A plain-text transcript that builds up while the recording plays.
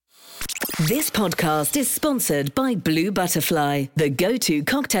This podcast is sponsored by Blue Butterfly, the go-to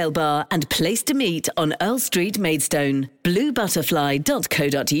cocktail bar and place to meet on Earl Street, Maidstone.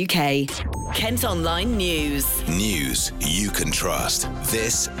 bluebutterfly.co.uk. Kent Online News. News you can trust.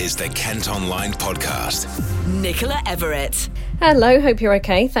 This is the Kent Online Podcast. Nicola Everett. Hello, hope you're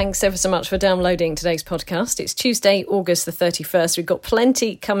okay. Thanks ever so much for downloading today's podcast. It's Tuesday, August the 31st. We've got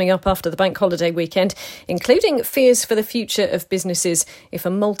plenty coming up after the bank holiday weekend, including fears for the future of businesses if a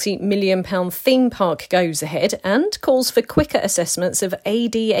multi-million-pound theme park goes ahead, and calls for quicker assessments of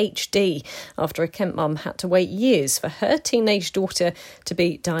ADHD after a Kent mum had to wait years for her teenage daughter to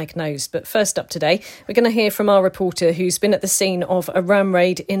be diagnosed. But first up today, we're going to hear from our reporter who's been at the scene of a ram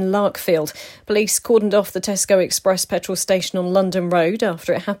raid in Larkfield. Police cordoned off the Tesco Express petrol station on London Road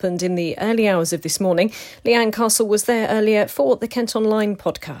after it happened in the early hours of this morning. Leanne Castle was there earlier for the Kent Online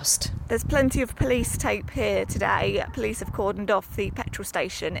podcast. There's plenty of police tape here today. Police have cordoned off the petrol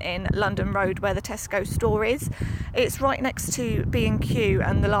station in London Road where the Tesco store is. It's right next to B&Q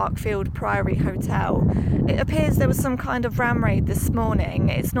and the Larkfield Priory Hotel. It appears there was some kind of ram raid this morning.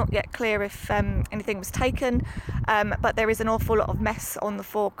 It's not yet clear if anything was taken, but there is an awful lot of mess on the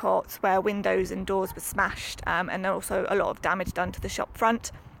forecourt where windows and doors were smashed, and also a lot of damage done to the shop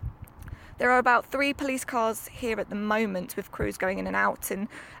front. There are about 3 police cars here at the moment with crews going in and out, and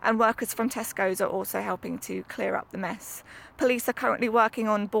workers from Tesco's are also helping to clear up the mess. Police are currently working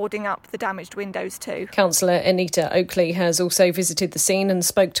on boarding up the damaged windows too. Councillor Anita Oakley has also visited the scene and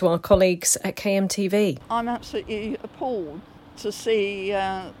spoke to our colleagues at KMTV. I'm absolutely appalled to see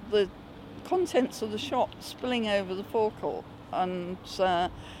the contents of the shop spilling over the forecourt, and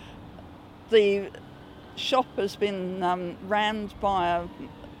the shop has been rammed by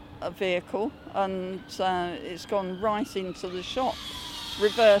a vehicle, and it's gone right into the shop,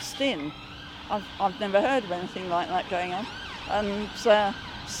 reversed in. I've never heard of anything like that going on, and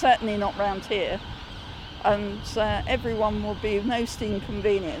certainly not round here. And everyone will be most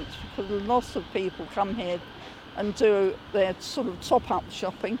inconvenienced because a lot of people come here and do their sort of top-up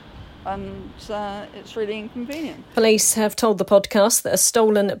shopping, and it's really inconvenient. Police have told the podcast that a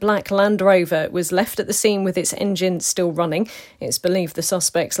stolen black Land Rover was left at the scene with its engine still running. It's believed the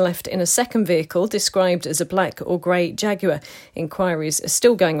suspects left in a second vehicle described as a black or grey Jaguar. Inquiries are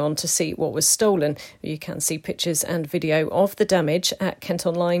still going on to see what was stolen. You can see pictures and video of the damage at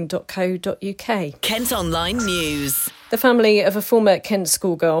kentonline.co.uk. Kent Online News. The family of a former Kent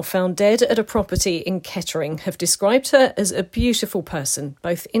schoolgirl found dead at a property in Kettering have described her as a beautiful person,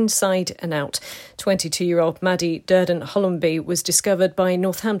 both inside and out. 22-year-old Maddie Durden Hollenby was discovered by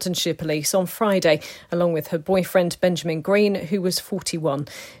Northamptonshire Police on Friday, along with her boyfriend Benjamin Green, who was 41.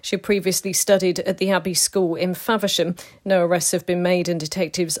 She previously studied at the Abbey School in Faversham. No arrests have been made and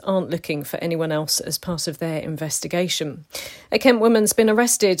detectives aren't looking for anyone else as part of their investigation. A Kent woman's been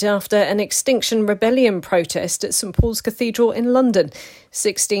arrested after an Extinction Rebellion protest at St Paul's Cathedral in London.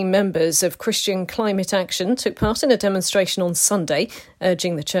 16 members of Christian Climate Action took part in a demonstration on Sunday,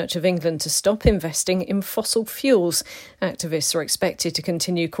 urging the Church of England to stop investing in fossil fuels. Activists are expected to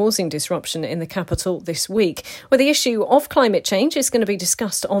continue causing disruption in the capital this week, where the issue of climate change is going to be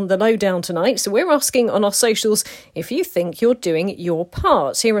discussed on The Lowdown tonight. So we're asking on our socials if you think you're doing your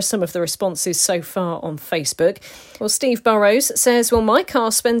part. Here are some of the responses so far on Facebook. Well, Steve Burrows says, well, my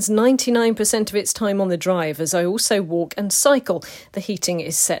car spends 99% of its time on the drive as I also walk and cycle. The heating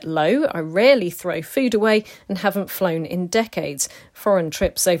is set low. I rarely throw food away and haven't flown in decades. Foreign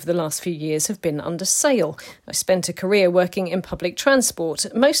trips over the last few years have been under sale. I spent a career working in public transport.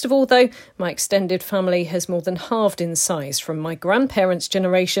 Most of all, though, my extended family has more than halved in size from my grandparents'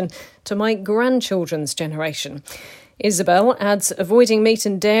 generation to my grandchildren's generation. Isabel adds, avoiding meat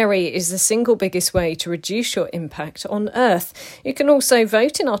and dairy is the single biggest way to reduce your impact on Earth. You can also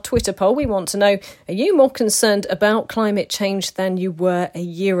vote in our Twitter poll. We want to know, are you more concerned about climate change than you were a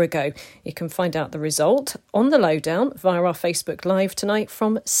year ago? You can find out the result on The Lowdown via our Facebook Live tonight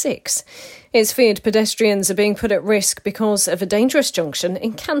from 6. It's feared pedestrians are being put at risk because of a dangerous junction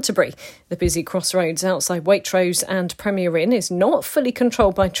in Canterbury. The busy crossroads outside Waitrose and Premier Inn is not fully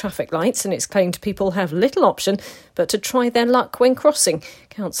controlled by traffic lights, and it's claimed people have little option but to try their luck when crossing.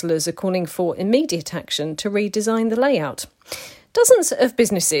 Councillors are calling for immediate action to redesign the layout. Dozens of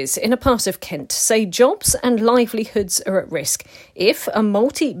businesses in a part of Kent say jobs and livelihoods are at risk if a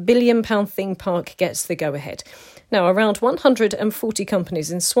multi-billion-pound theme park gets the go-ahead. Now, around 140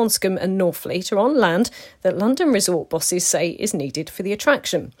 companies in Swanscombe and Northfleet are on land that London resort bosses say is needed for the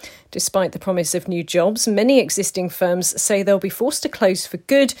attraction. Despite the promise of new jobs, many existing firms say they'll be forced to close for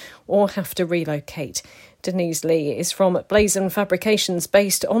good or have to relocate. Denise Lee is from Blazon Fabrications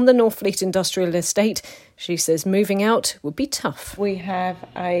based on the Northfleet Industrial Estate. She says moving out would be tough. We have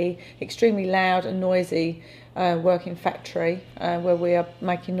a extremely loud and noisy working factory where we are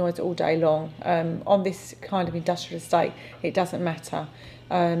making noise all day long. On this kind of industrial estate, it doesn't matter.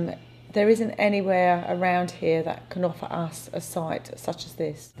 There isn't anywhere around here that can offer us a site such as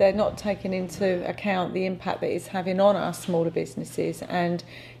this. They're not taking into account the impact that it's having on our smaller businesses, and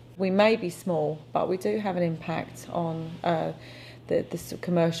we may be small, but we do have an impact on the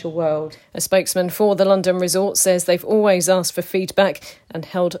commercial world. A spokesman for the London Resort says they've always asked for feedback and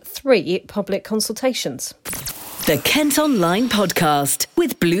held 3 public consultations. The Kent Online Podcast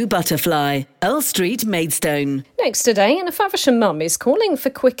with Blue Butterfly, Earl Street, Maidstone. Next today, and a Faversham mum is calling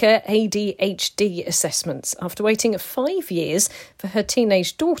for quicker ADHD assessments after waiting 5 years for her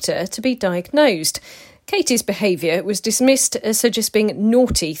teenage daughter to be diagnosed. Katie's behaviour was dismissed as her just being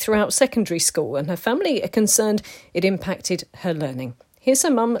naughty throughout secondary school, and her family are concerned it impacted her learning. Here's her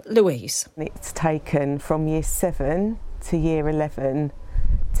mum, Louise. It's taken from year 7 to year 11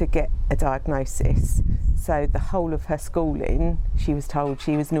 to get a diagnosis. So the whole of her schooling, she was told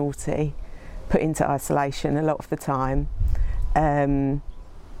she was naughty, put into isolation a lot of the time,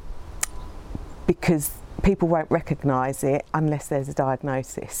 because people won't recognise it unless there's a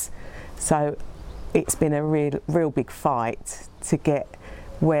diagnosis. So it's been a real big fight to get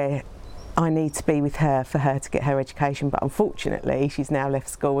where I need to be with her for her to get her education. But unfortunately, she's now left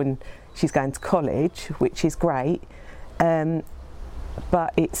school and she's going to college, which is great.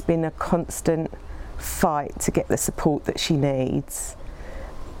 But it's been a constant fight to get the support that she needs.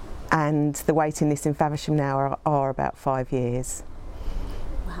 And the waiting lists in Faversham now are about 5 years.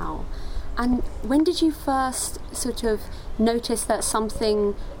 Wow. And when did you first sort of notice that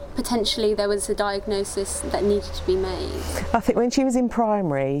something, potentially there was a diagnosis that needed to be made? I think when she was in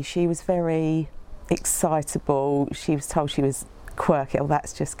primary, she was very excitable. She was told she was quirky. Oh,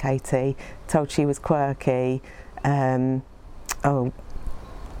 that's just Katie. Told she was quirky.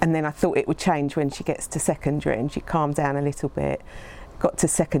 And then I thought it would change when she gets to secondary and she calmed down a little bit. Got to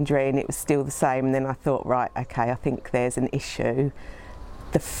secondary and it was still the same, and then I thought, right, okay, I think there's an issue.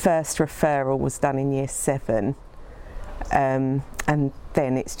 The first referral was done in year 7, and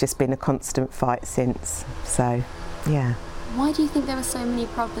then it's just been a constant fight since, so yeah. Why do you think there are so many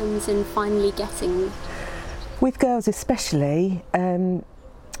problems in finally getting? With girls especially,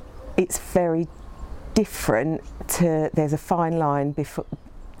 it's very different to, there's a fine line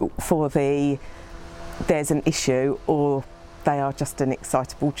for there's an issue or they are just an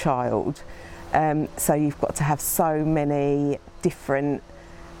excitable child. So you've got to have so many different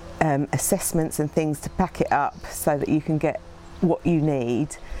assessments and things to back it up so that you can get what you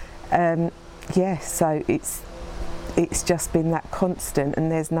need. So it's just been that constant,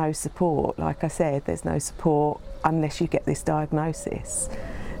 and there's no support. Like I said, there's no support unless you get this diagnosis.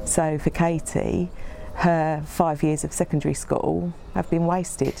 So for Katie, her 5 years of secondary school have been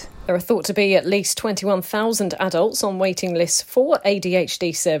wasted. There are thought to be at least 21,000 adults on waiting lists for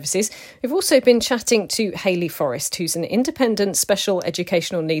ADHD services. We've also been chatting to Hayley Forrest, who's an independent special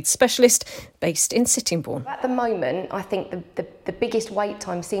educational needs specialist based in Sittingbourne. At the moment, I think the biggest wait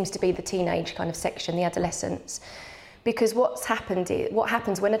time seems to be the teenage kind of section, the adolescents. Because what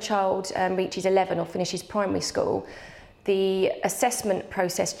happens when a child reaches 11 or finishes primary school, the assessment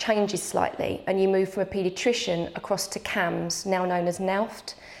process changes slightly and you move from a paediatrician across to CAMHS, now known as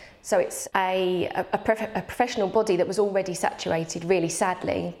NAUFT. So it's a professional body that was already saturated, really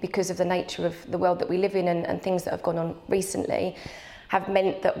sadly, because of the nature of the world that we live in and things that have gone on recently, have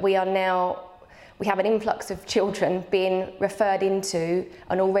meant that we have an influx of children being referred into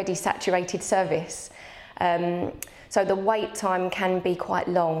an already saturated service. So the wait time can be quite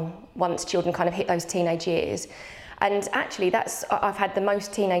long once children kind of hit those teenage years. And actually, I've had the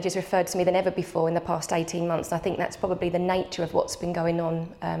most teenagers referred to me than ever before in the past 18 months. And I think that's probably the nature of what's been going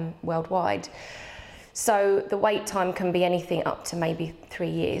on worldwide. So the wait time can be anything up to maybe 3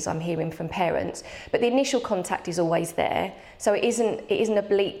 years, I'm hearing from parents. But the initial contact is always there. So it isn't a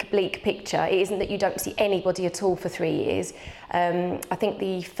bleak picture. It isn't that you don't see anybody at all for 3 years. I think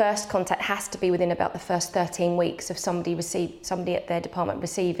the first contact has to be within about the first 13 weeks of somebody at their department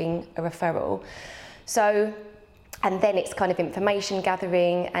receiving a referral. So, and then it's kind of information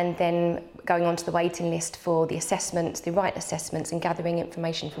gathering and then going onto the waiting list for the assessments, the right assessments, and gathering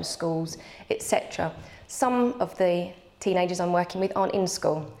information from schools, etc. Some of the teenagers I'm working with aren't in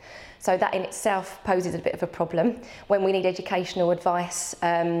school. So that in itself poses a bit of a problem when we need educational advice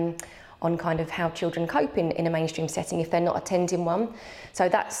on kind of how children cope in a mainstream setting if they're not attending one. So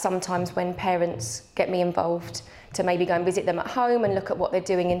that's sometimes when parents get me involved to maybe go and visit them at home and look at what they're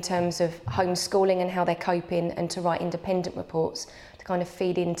doing in terms of homeschooling and how they're coping, and to write independent reports to kind of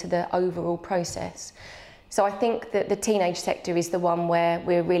feed into the overall process. So I think that the teenage sector is the one where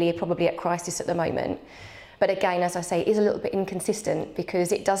we're really probably at crisis at the moment. But again, as I say, it is a little bit inconsistent,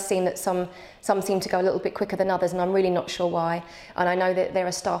 because it does seem that some seem to go a little bit quicker than others, and I'm really not sure why. And I know that there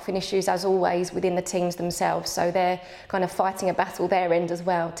are staffing issues, as always, within the teams themselves, so they're kind of fighting a battle their end as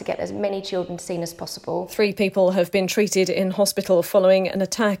well to get as many children seen as possible. 3 people have been treated in hospital following an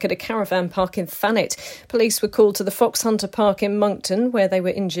attack at a caravan park in Thanet. Police were called to the Fox Hunter Park in Moncton, where they were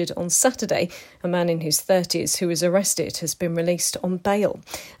injured on Saturday. A man in his 30s who was arrested has been released on bail.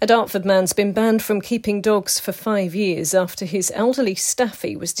 A Dartford man's been banned from keeping dogs for 5 years after his elderly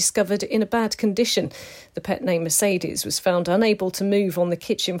staffy was discovered in a bad condition. The pet named Mercedes was found unable to move on the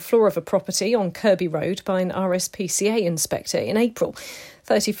kitchen floor of a property on Kirby Road by an RSPCA inspector in April.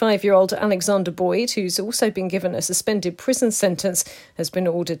 35-year-old Alexander Boyd, who's also been given a suspended prison sentence, has been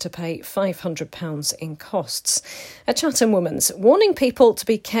ordered to pay £500 in costs. A Chatham woman's warning people to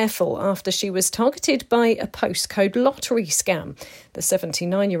be careful after she was targeted by a postcode lottery scam. The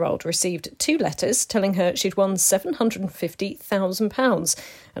 79-year-old received 2 letters telling her she'd won £750,000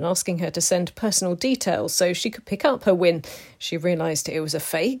 and asking her to send personal details so she could pick up her win. She realised it was a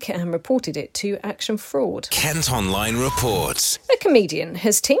fake and reported it to Action Fraud. Kent Online reports. A comedian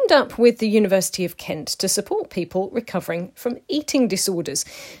has teamed up with the University of Kent to support people recovering from eating disorders.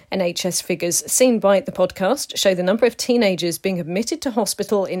 NHS figures seen by the podcast show the number of teenagers being admitted to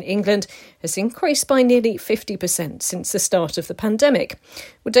hospital in England has increased by nearly 50% since the start of the pandemic.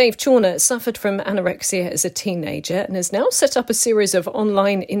 Well, Dave Chawner suffered from anorexia as a teenager and has now set up a series of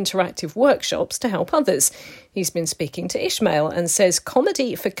online interactive workshops to help others. He's been speaking to Ishmael and says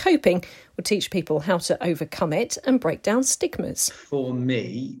comedy for coping will teach people how to overcome it and break down stigmas. For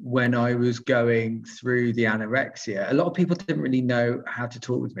me, when I was going through the anorexia, a lot of people didn't really know how to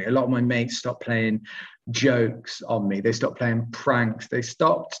talk with me. A lot of my mates stopped playing jokes on me. They stopped playing pranks. They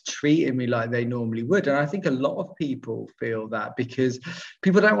stopped treating me like they normally would. And I think a lot of people feel that because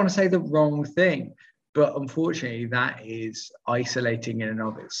people don't want to say the wrong thing. But unfortunately, that is isolating in and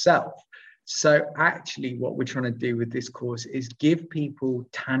of itself. So actually what we're trying to do with this course is give people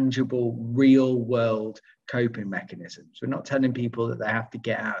tangible, real world coping mechanisms. We're not telling people that they have to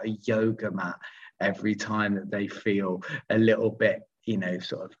get out a yoga mat every time that they feel a little bit,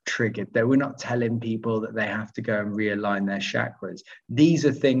 sort of triggered. We're not telling people that they have to go and realign their chakras. These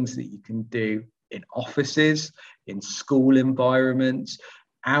are things that you can do in offices, in school environments,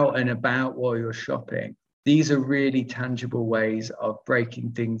 out and about while you're shopping. These are really tangible ways of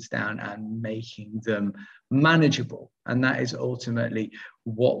breaking things down and making them manageable. And that is ultimately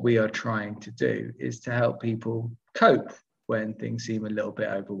what we are trying to do, is to help people cope when things seem a little bit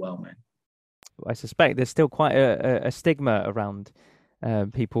overwhelming. I suspect there's still quite a stigma around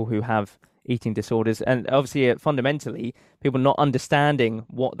people who have eating disorders. And obviously, fundamentally, people not understanding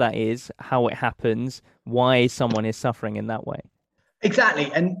what that is, how it happens, why someone is suffering in that way.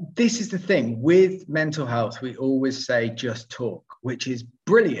 Exactly. And this is the thing with mental health. We always say just talk, which is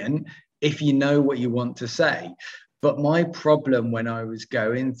brilliant if you know what you want to say. But my problem when I was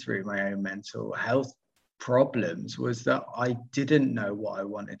going through my own mental health problems was that I didn't know what I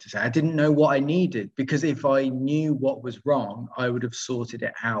wanted to say. I didn't know what I needed, because if I knew what was wrong, I would have sorted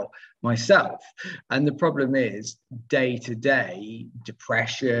it out myself. And the problem is, day to day,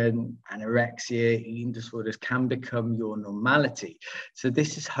 depression, anorexia, eating disorders can become your normality. So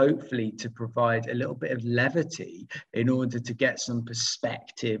this is hopefully to provide a little bit of levity in order to get some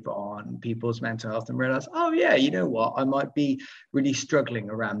perspective on people's mental health and realize, oh yeah, you know what, I might be really struggling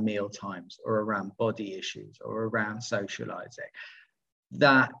around meal times or around body issues or around socializing.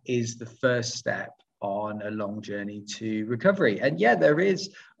 That is the first step on a long journey to recovery. And yeah, there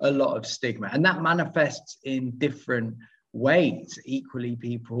is a lot of stigma, and that manifests in different ways. Equally,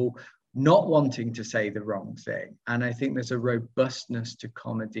 people not wanting to say the wrong thing. And I think there's a robustness to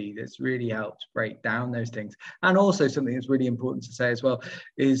comedy that's really helped break down those things. And also something that's really important to say as well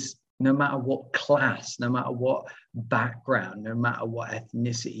is, no matter what class, no matter what background, no matter what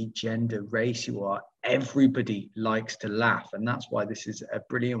ethnicity, gender, race you are, everybody likes to laugh. And that's why this is a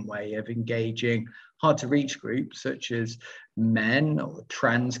brilliant way of engaging hard to reach groups such as men or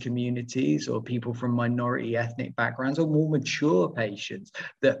trans communities or people from minority ethnic backgrounds or more mature patients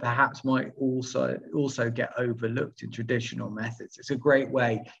that perhaps might also get overlooked in traditional methods. It's a great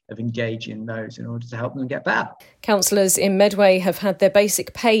way of engaging those in order to help them get better. Counsellors in Medway have had their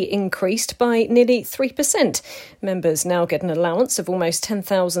basic pay increased by nearly 3%. Members now get an allowance of almost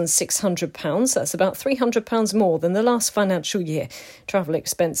 £10,600. That's about £300 more than the last financial year. Travel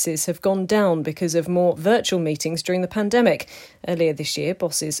expenses have gone down because of more virtual meetings during the pandemic. Earlier this year,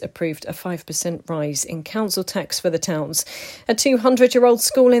 bosses approved a 5% rise in council tax for the towns. A 200-year-old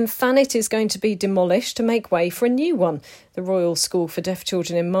school in Thanet is going to be demolished to make way for a new one. The Royal School for Deaf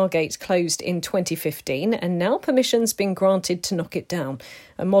Children in Margate closed in 2015 and now permission's been granted to knock it down.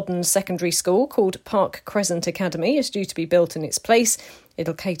 A modern secondary school called Park Crescent Academy is due to be built in its place.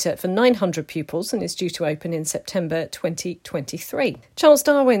 It'll cater for 900 pupils and is due to open in September 2023. Charles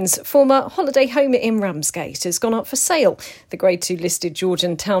Darwin's former holiday home in Ramsgate has gone up for sale. The Grade 2 listed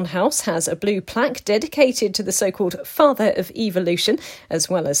Georgian townhouse has a blue plaque dedicated to the so-called father of evolution, as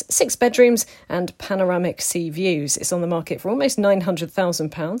well as 6 bedrooms and panoramic sea views. It's on the market for almost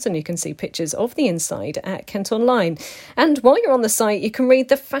 £900,000 and you can see pictures of the inside at Kent Online. And while you're on the site, you can read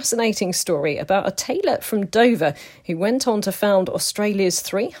the fascinating story about a tailor from Dover who went on to found Australia's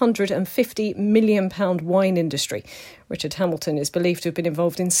 £350 million wine industry. Richard Hamilton is believed to have been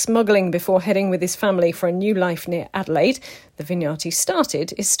involved in smuggling before heading with his family for a new life near Adelaide. The vineyard he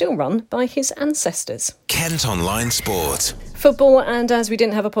started is still run by his ancestors. Kent Online Sport. Football, and as we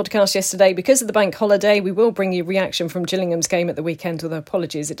didn't have a podcast yesterday because of the bank holiday, we will bring you reaction from Gillingham's game at the weekend, although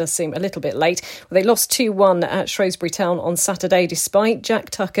apologies, it does seem a little bit late. Well, they lost 2-1 at Shrewsbury Town on Saturday, despite Jack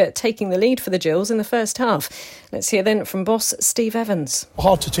Tucker taking the lead for the Gills in the first half. Let's hear then from boss Steve Evans.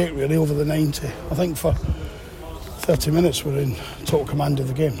 Hard to take really over the 90. I think for 30 minutes we're in total command of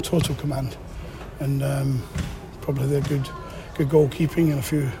the game, total command, and probably their good goalkeeping and a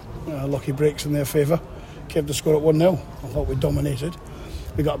few lucky breaks in their favour kept the score at 1-0. I thought we dominated.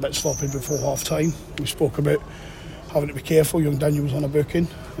 We got a bit sloppy before half time. We spoke about having to be careful. Young Daniel was on a booking.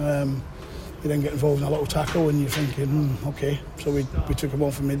 He then get involved in a little tackle and you're thinking, okay, so we took him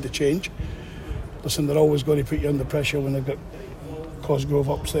off and made the change. Listen, they're always going to put you under pressure when they've got Cosgrove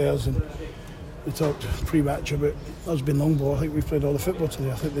upstairs, and we talked pre-match about us being long ball. I think we've played all the football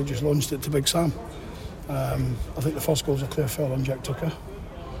today. I think they just launched it to Big Sam. I think the first goal's a clear foul on Jack Tucker,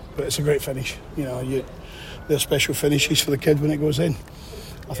 but it's a great finish. You know, they're special finishes for the kid when it goes in.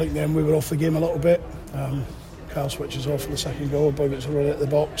 I think then we were off the game a little bit. Carl switches off for the second goal, Boy gets right at the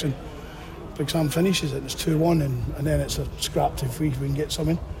box and Big Sam finishes it. It's 2-1 and then it's a scrap if we can get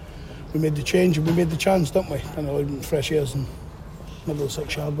something. We made the change and we made the chance, don't we? And allowed fresh airs and middle of the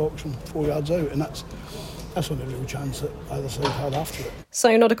 6-yard box and 4 yards out, and that's the only real chance that either side had after it.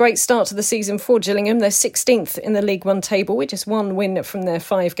 So not a great start to the season for Gillingham. They're 16th in the League One table with just 1 win from their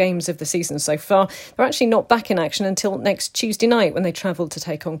 5 games of the season so far. They're actually not back in action until next Tuesday night when they travel to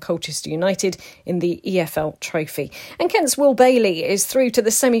take on Colchester United in the EFL Trophy. And Kent's Will Bailey is through to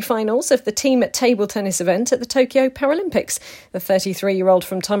the semi-finals of the team table tennis event at the Tokyo Paralympics. The 33-year-old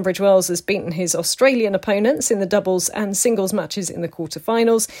from Tunbridge Wells has beaten his Australian opponents in the doubles and singles matches in the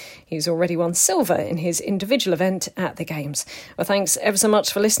quarter-finals. He's already won silver in his individual event at the Games. Well, thanks ever so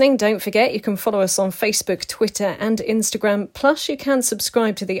much for listening. Don't forget you can follow us on Facebook, Twitter and Instagram. Plus you can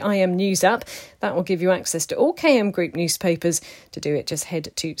subscribe to the IM News app. That will give you access to all KM Group newspapers. To do it, just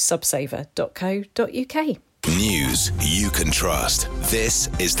head to subsaver.co.uk. News you can trust. This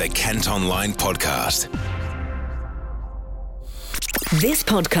is the Kent Online Podcast. This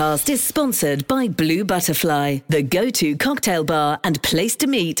podcast is sponsored by Blue Butterfly, the go-to cocktail bar and place to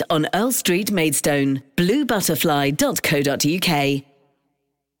meet on Earl Street, Maidstone. bluebutterfly.co.uk